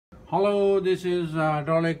Hello, this is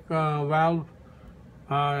hydraulic valve.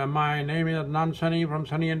 My name is Adnan Sunny from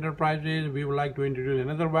Sunny Enterprises. We would like to introduce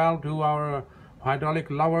another valve to our hydraulic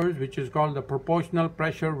lovers, which is called the proportional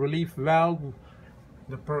pressure relief valve.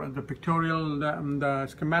 The pictorial, the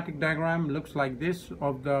schematic diagram looks like this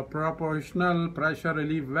of the proportional pressure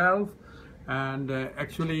relief valve, and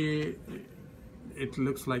actually it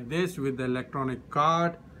looks like this with the electronic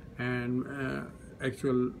card and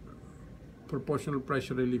actual proportional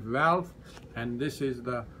pressure relief valve. And this is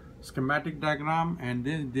the schematic diagram, and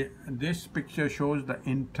this picture shows the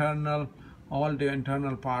all the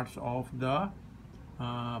internal parts of the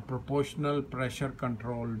proportional pressure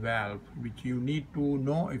control valve, which you need to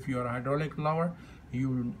know. If you are a hydraulic lover,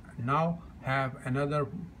 you now have another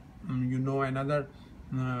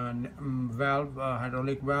valve,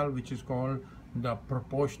 hydraulic valve, which is called the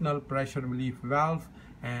proportional pressure relief valve.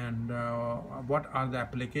 And what are the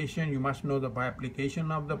application? You must know the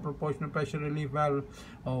application of the proportional pressure relief valve,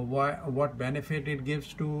 what benefit it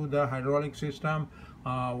gives to the hydraulic system,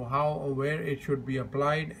 where it should be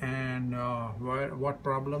applied, and what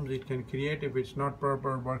problems it can create if it's not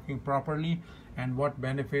working properly, and what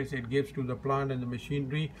benefits it gives to the plant and the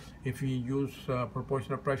machinery. If we use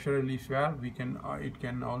proportional pressure relief valve, it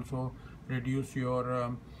can also reduce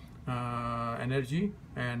your energy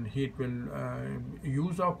and heat.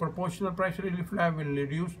 Use of proportional pressure relief valve will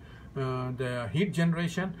reduce the heat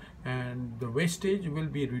generation, and the wastage will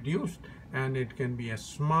be reduced, and it can be a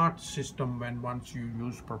smart system once you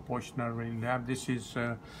use proportional relief valve. This is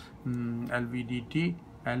LVDT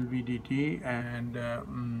and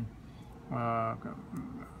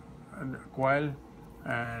coil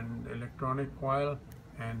and electronic coil,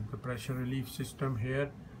 and the pressure relief system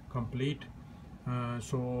here complete.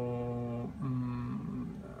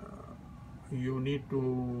 You need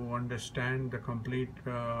to understand the complete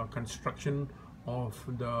construction of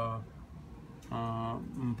the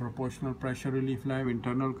proportional pressure relief valve,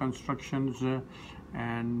 internal constructions,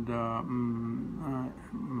 and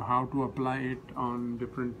how to apply it on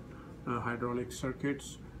different hydraulic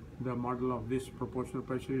circuits. The model of this proportional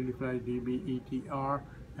pressure relief valve DBETR,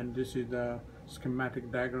 and this is the schematic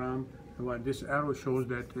diagram. This arrow shows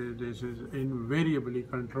that this is variable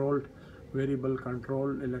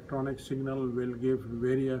control. Electronic signal will give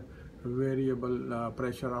variable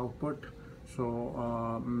pressure output. So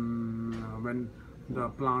when the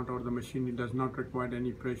plant or the machine does not require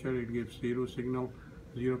any pressure, it gives zero zero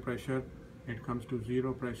pressure. It comes to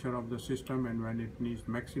zero pressure of the system, and when it needs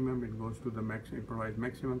maximum, it goes to the it provides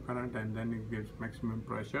maximum current, and then it gives maximum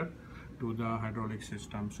pressure to the hydraulic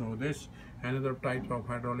system. So this another type of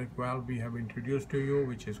hydraulic valve we have introduced to you,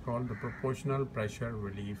 which is called the proportional pressure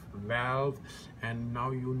relief valve. And now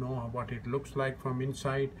you know what it looks like from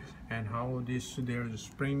inside, and how there is a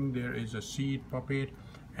spring, there is a seat puppet,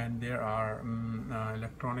 and there are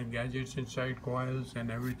electronic gadgets inside, coils and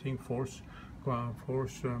everything, force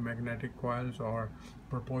magnetic coils or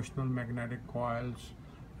proportional magnetic coils,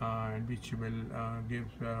 which will give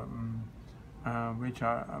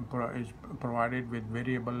is provided with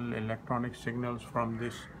variable electronic signals from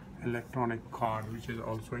this electronic card, which is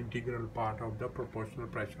also integral part of the proportional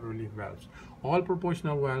pressure relief valves. All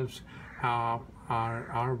proportional valves are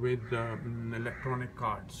with electronic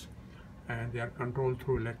cards, and they are controlled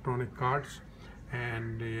through electronic cards,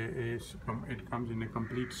 and it comes in a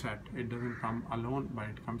complete set. It doesn't come alone, but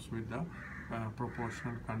it comes with the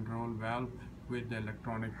proportional control valve with the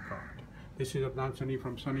electronic card. This is Adnan Sunny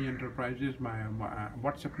from Sunny Enterprises. My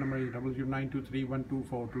WhatsApp number is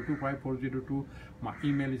 00923124225402. My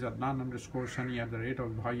email is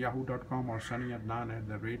adnan_sunny@yahoo.com or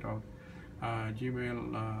sunny@gmail.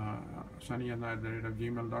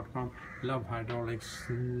 sunny@gmail.com. Love hydraulics.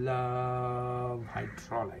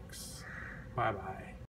 Bye bye.